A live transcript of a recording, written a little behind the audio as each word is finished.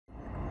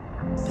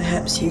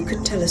Perhaps you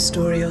could tell a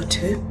story or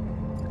two.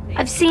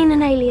 I've seen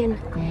an alien,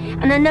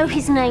 and I know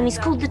his name. He's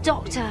called the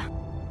Doctor.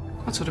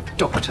 What sort of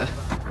doctor?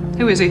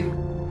 Who is he?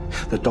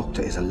 The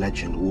Doctor is a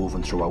legend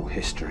woven throughout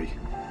history.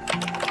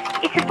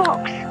 It's a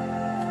box.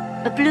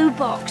 A blue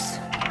box.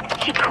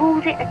 She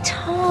called it a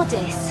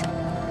TARDIS.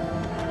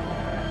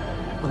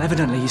 Well,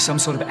 evidently he's some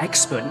sort of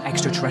expert in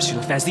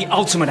extraterrestrial affairs, the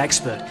ultimate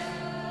expert.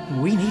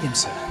 We need him,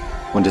 sir.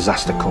 When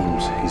disaster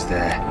comes, he's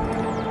there.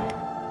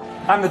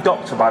 I'm the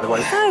Doctor, by the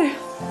way.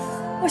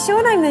 Oh, what's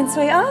your name then,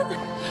 sweetheart?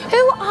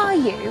 Who are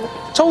you?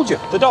 Told you,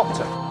 the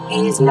Doctor.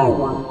 He is no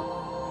one.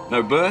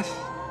 No birth,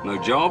 no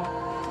job,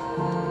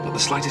 not the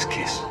slightest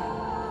kiss.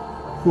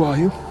 Who are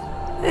you?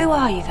 Who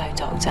are you, though,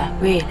 Doctor?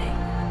 Really?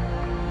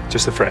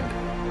 Just a friend,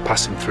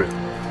 passing through.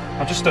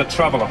 I'm just a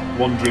traveller,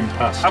 wandering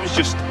past. I was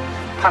just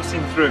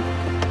passing through.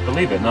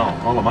 Believe it or not,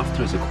 all I'm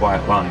after is a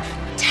quiet life.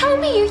 Tell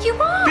me who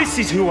you are! This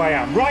is who I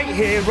am, right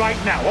here, right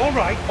now, all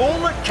right? All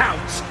that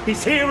counts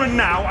is here and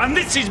now, and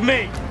this is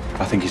me!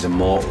 I think he's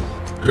immortal.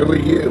 Who are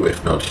you,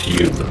 if not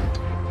human?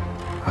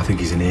 I think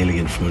he's an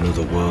alien from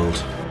another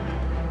world.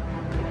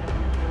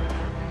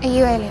 Are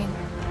you alien?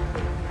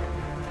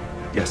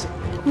 Yes.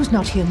 Who's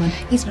not human?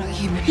 He's not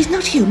human. He's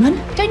not human.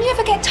 Don't you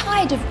ever get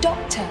tired of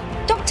Doctor?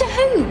 Doctor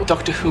Who?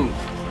 Doctor Who?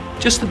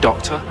 Just the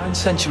Doctor. 9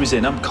 centuries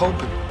in, I'm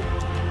coping.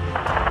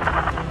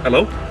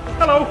 Hello?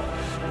 Hello?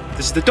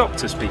 This is the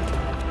Doctor speaking.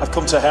 I've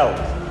come to help.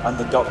 I'm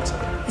the Doctor.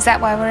 Is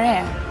that why we're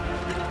here?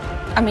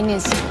 I mean,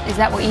 is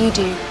that what you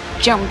do?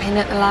 Jump in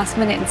at the last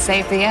minute and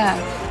save the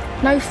Earth?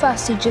 No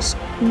fuss, he just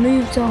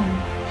moved on.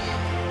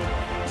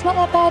 It's not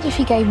that bad if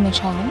you gave him a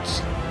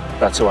chance.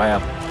 That's who I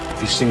am.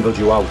 He singled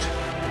you out.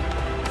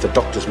 The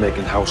Doctor's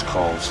making house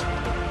calls.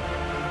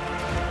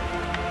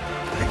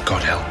 Then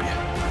God help you.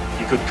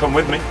 You could come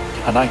with me.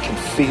 And I can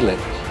feel it.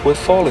 We're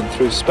falling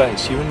through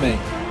space, you and me.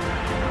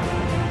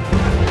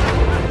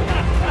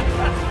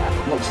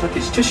 Looks like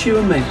it's just you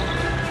and me.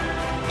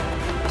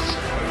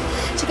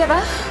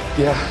 Together?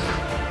 Yeah.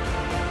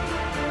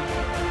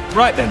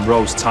 Right then,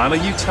 Rose Tyler,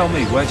 you tell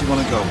me, where do you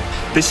want to go?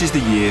 This is the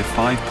year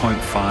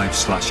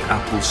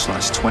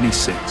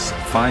 5.5/Apple/26,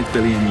 5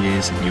 billion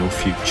years in your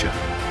future.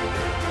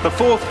 The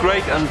fourth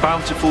great and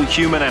bountiful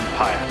human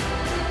empire.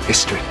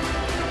 History.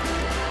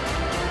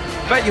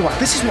 Bet you are.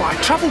 This is what I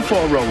travelled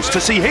for, Rose, to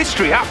see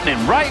history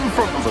happening right in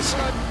front of us.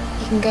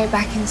 You can go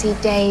back and see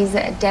days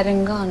that are dead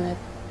and gone,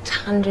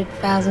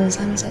 100,000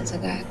 sunsets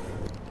ago.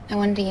 No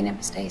wonder you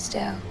never stay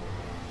still.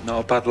 Not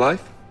a bad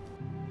life.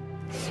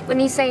 When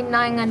you say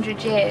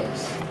 900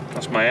 years...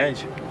 That's my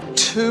age.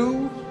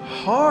 2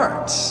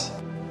 hearts.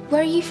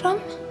 Where are you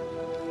from?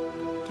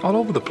 All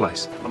over the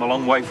place. I'm a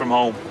long way from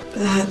home.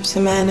 Perhaps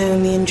a man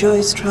only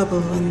enjoys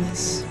trouble when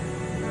there's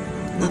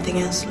nothing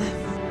else left.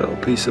 Little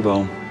piece of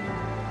home.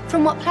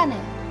 From what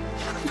planet?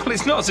 Well,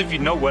 it's not as if you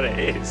know where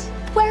it is.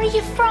 Where are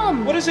you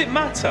from? What does it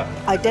matter?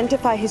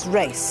 Identify his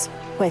race.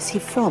 Where's he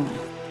from?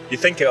 You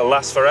think it'll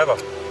last forever?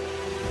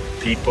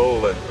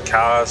 People and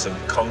cars and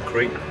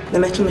concrete. The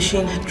metal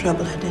machine had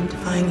trouble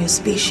identifying your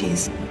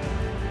species.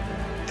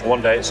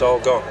 One day it's all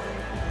gone.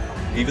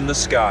 Even the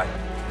sky.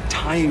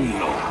 Time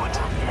Lord.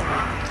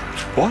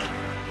 What?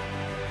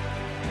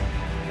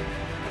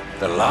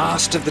 The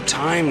last of the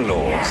Time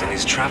Lords and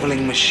his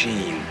travelling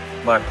machine.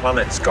 My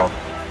planet's gone.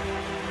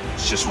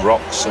 It's just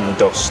rocks and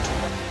dust.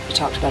 You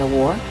talked about a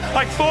war?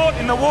 I fought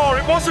in the war.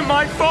 It wasn't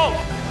my fault.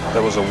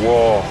 There was a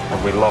war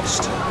and we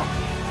lost.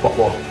 What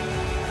war?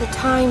 The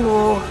Time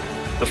War.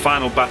 The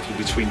final battle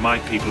between my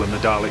people and the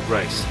Dalek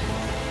race.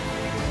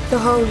 The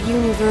whole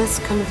universe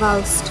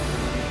convulsed.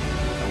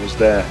 I was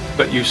there.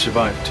 But you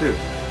survived too.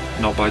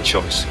 Not by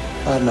choice.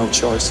 I had no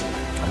choice.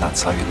 And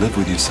that's how you live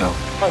with yourself.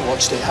 I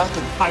watched it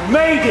happen. I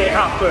made it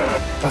happen!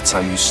 That's how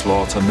you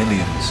slaughter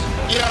millions.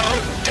 You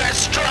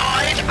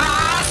destroyed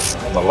us!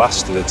 I'm the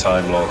last of the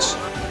Time Lords.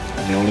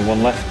 I'm the only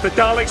one left. The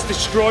Daleks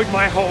destroyed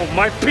my home,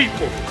 my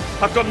people.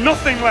 I've got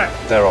nothing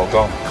left. They're all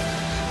gone.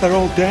 They're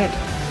all dead.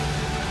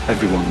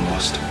 Everyone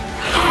lost.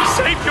 You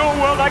saved your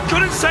world. I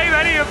couldn't save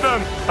any of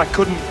them. I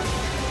couldn't.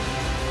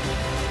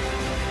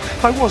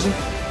 I wasn't.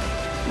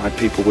 My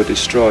people were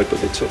destroyed,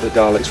 but they took the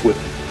Daleks with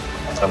them.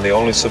 I'm the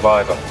only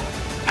survivor.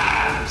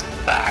 And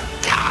the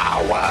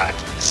coward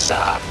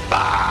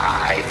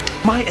survived.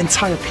 My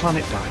entire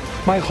planet died.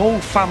 My whole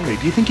family.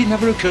 Do you think it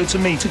never occurred to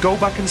me to go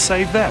back and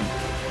save them?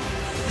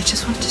 I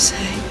just want to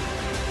say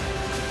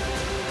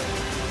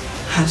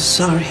how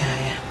sorry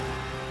I am.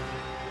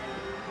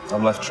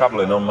 I'm left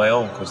travelling on my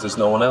own because there's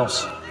no one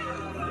else.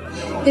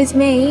 It's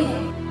me.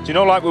 Do you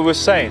know, like we were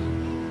saying,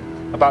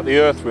 about the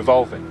Earth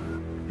revolving?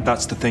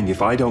 That's the thing,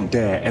 if I don't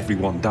dare,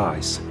 everyone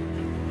dies.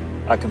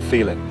 I can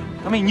feel it.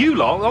 I mean, you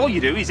lot, all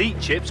you do is eat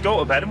chips, go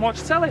to bed and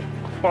watch telly.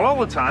 While all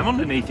the time,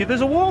 underneath you,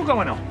 there's a war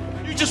going on.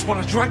 You just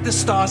want to drag the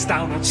stars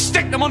down and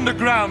stick them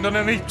underground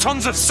underneath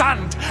tons of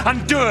sand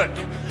and dirt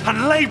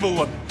and label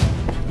them.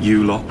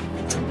 You lot,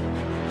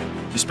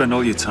 you spend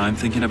all your time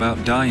thinking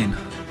about dying.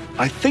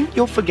 I think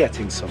you're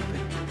forgetting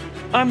something.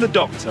 I'm the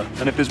Doctor,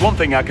 and if there's one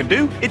thing I can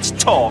do, it's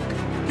talk.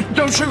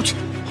 Don't shoot!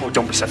 Oh,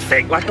 don't be so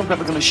thick, like I'm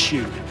never gonna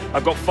shoot.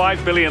 I've got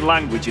 5 billion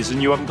languages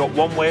and you haven't got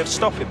one way of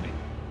stopping me.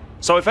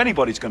 So if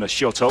anybody's gonna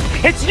shut up,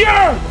 it's you!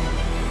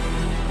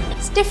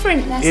 It's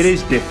different, It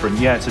is different,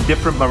 yeah, it's a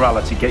different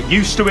morality. Get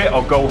used to it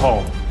or go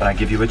home. And I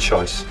give you a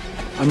choice.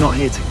 I'm not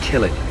here to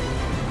kill it.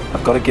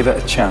 I've got to give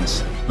it a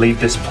chance. Leave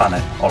this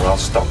planet or I'll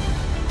stop.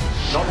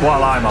 Not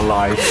while I'm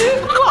alive.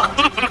 What?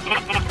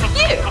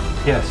 You?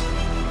 Yes.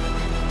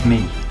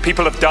 Me.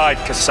 People have died,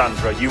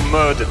 Cassandra. You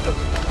murdered them.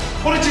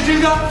 What did you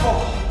do that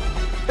for?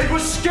 It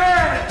was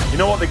scared! You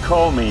know what they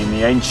call me in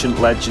the ancient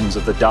legends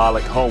of the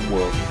Dalek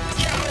homeworld?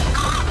 You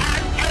are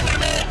an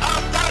enemy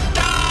of the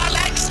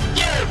Daleks!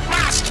 You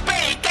must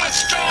be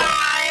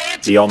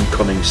destroyed! The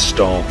oncoming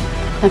storm.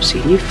 I've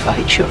seen you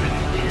fight your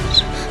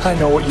enemies. I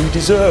know what you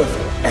deserve.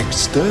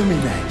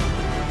 Exterminate.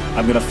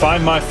 I'm gonna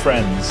find my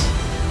friends.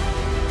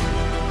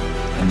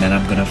 And then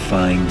I'm gonna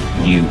find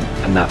you.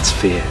 And that's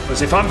fear.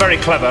 Because if I'm very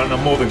clever, and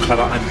I'm more than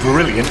clever, I'm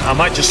brilliant, I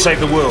might just save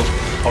the world.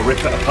 Or rip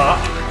it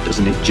apart.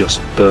 Doesn't it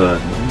just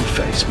burn when you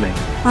face me?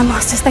 My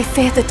masters, they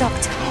fear the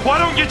Doctor. Why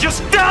don't you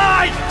just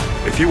die?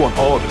 If you want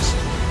orders,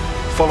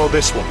 follow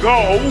this one.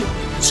 Go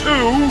to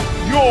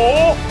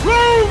your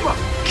room!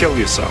 Kill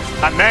yourself.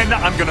 And then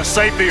I'm gonna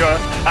save the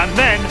Earth. And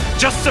then,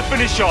 just to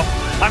finish off,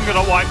 I'm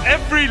gonna wipe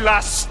every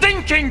last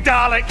stinking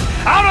Dalek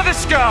out of the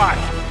sky!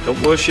 Don't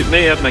worship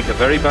me, I'd make a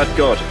very bad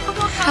god.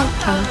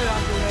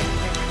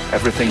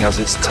 Everything has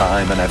its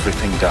time and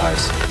everything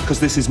dies. Because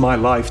this is my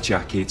life,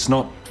 Jackie. It's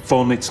not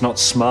fun, it's not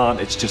smart,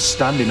 it's just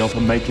standing up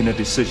and making a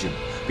decision.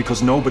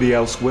 Because nobody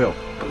else will.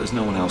 But there's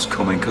no one else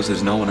coming because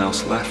there's no one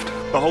else left.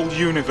 The whole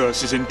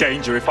universe is in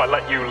danger if I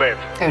let you live.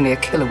 Only a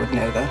killer would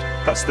know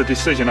that. That's the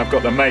decision I've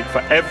got to make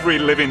for every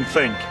living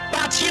thing.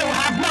 But you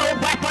have no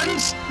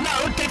weapons,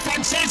 no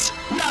defenses,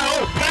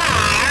 no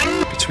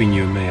plan! Between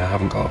you and me, I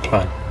haven't got a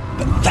plan.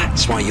 But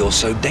that's why you're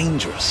so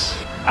dangerous.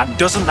 And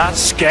doesn't that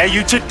scare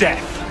you to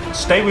death?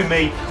 Stay with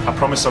me, I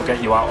promise I'll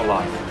get you out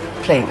alive.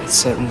 Playing with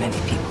so many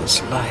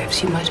people's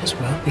lives, you might as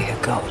well be a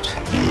god.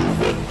 You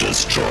would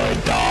destroy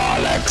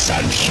Daleks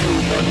and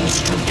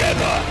humans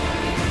together.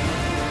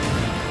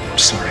 I'm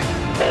sorry.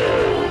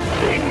 All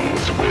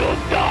things will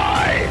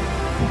die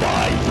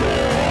by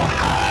your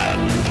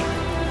hand.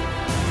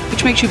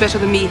 Which makes you better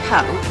than me,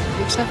 how,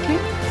 exactly?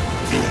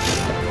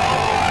 If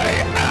I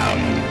am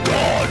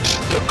God,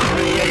 the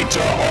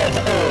creator of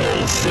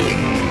all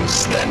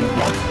things, then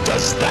what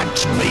does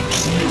that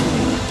make you,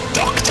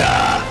 Doctor?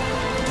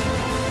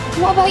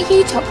 What about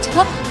you, Doctor?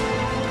 What the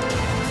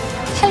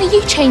hell are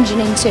you changing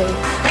into?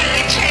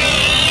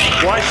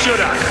 Why should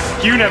I?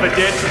 You never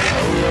did.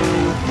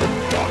 The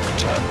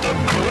Doctor, the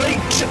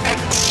great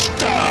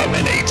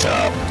exterminator.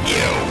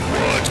 You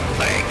would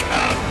make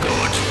a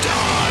good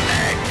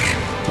Dalek.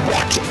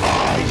 What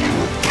are you,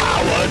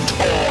 coward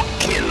or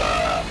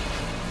killer?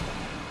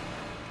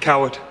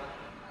 Coward.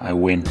 I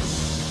win.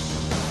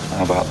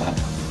 How about that?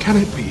 Can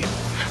it be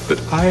that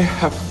I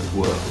have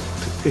the world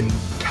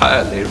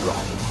entirely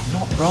wrong?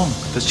 Not wrong.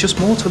 There's just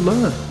more to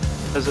learn.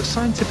 There's a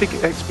scientific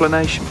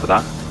explanation for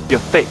that. You're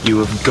thick. You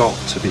have got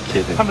to be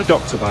kidding. I'm a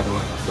doctor, by the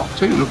way.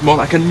 Doctor, you look more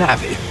like a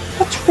navvy.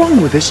 What's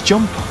wrong with this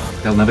jumper?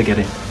 They'll never get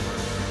in.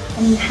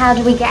 And how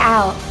do we get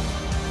out?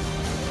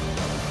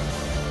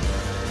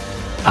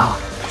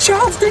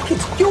 Charles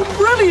Dickens, you're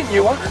brilliant,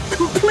 you are.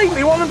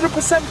 Completely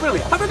 100%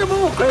 brilliant. I've had them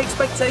all. Great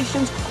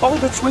expectations,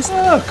 Oliver Twist.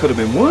 Oh, could have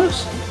been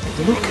worse.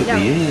 Look at the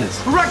ears.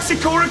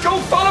 Raxicorico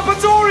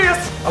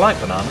Falapatorius! I like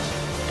bananas.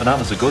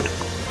 Bananas are good.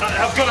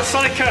 I've got a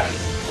Sonic.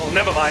 Oh,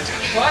 never mind.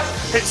 What?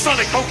 It's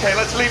Sonic. Okay,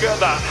 let's leave it at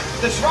that.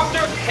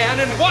 Disruptor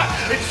cannon what?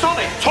 It's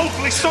Sonic.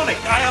 Totally Sonic.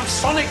 I am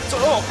Sonic.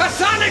 Oh. A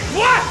Sonic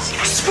what?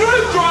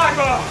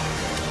 Screwdriver!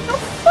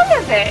 You're full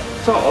of it.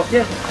 Sort of,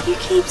 yeah. You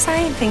keep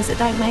saying things that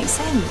don't make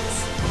sense.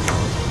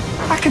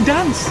 I can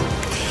dance.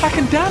 I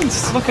can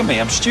dance. Look at me,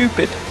 I'm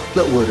stupid.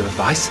 Little word of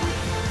advice.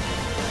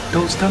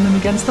 Don't stand them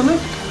against the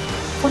lift.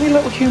 Funny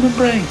little human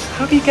brains.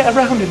 How do you get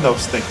around in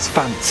those things?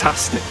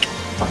 Fantastic.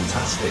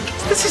 Fantastic.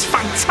 This is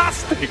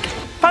fantastic.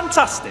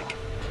 Fantastic.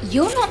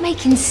 You're not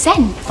making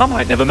sense. I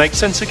might never make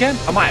sense again.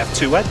 I might have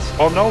 2 heads.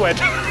 Or no head.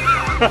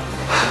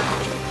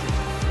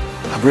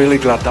 I'm really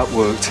glad that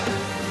worked.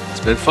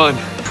 It's been fun.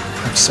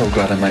 I'm so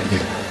glad I met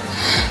you.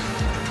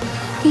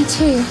 Me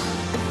too.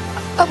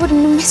 I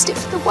wouldn't have missed it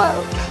for the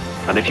world.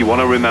 And if you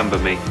want to remember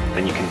me,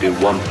 then you can do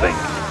one thing.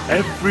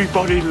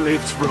 Everybody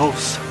lives,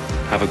 Rose.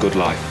 Have a good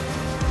life.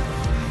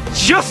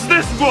 Just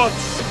this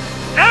once!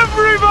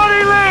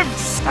 Everybody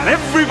lives! And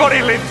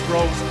everybody lives,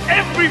 Rose.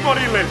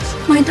 Everybody lives.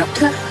 My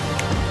Doctor.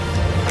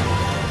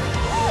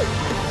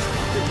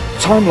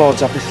 Time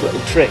Lords have this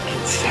little trick.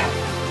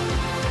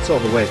 It's all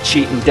the way of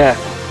cheating death.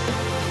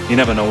 You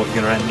never know what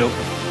you're going to end up.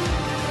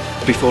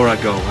 Before I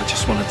go, I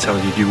just want to tell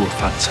you, you were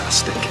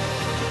fantastic.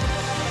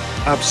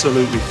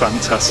 Absolutely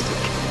fantastic.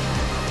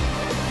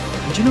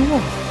 And you know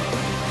what?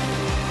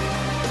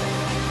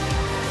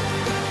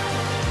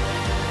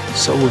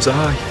 So was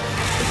I.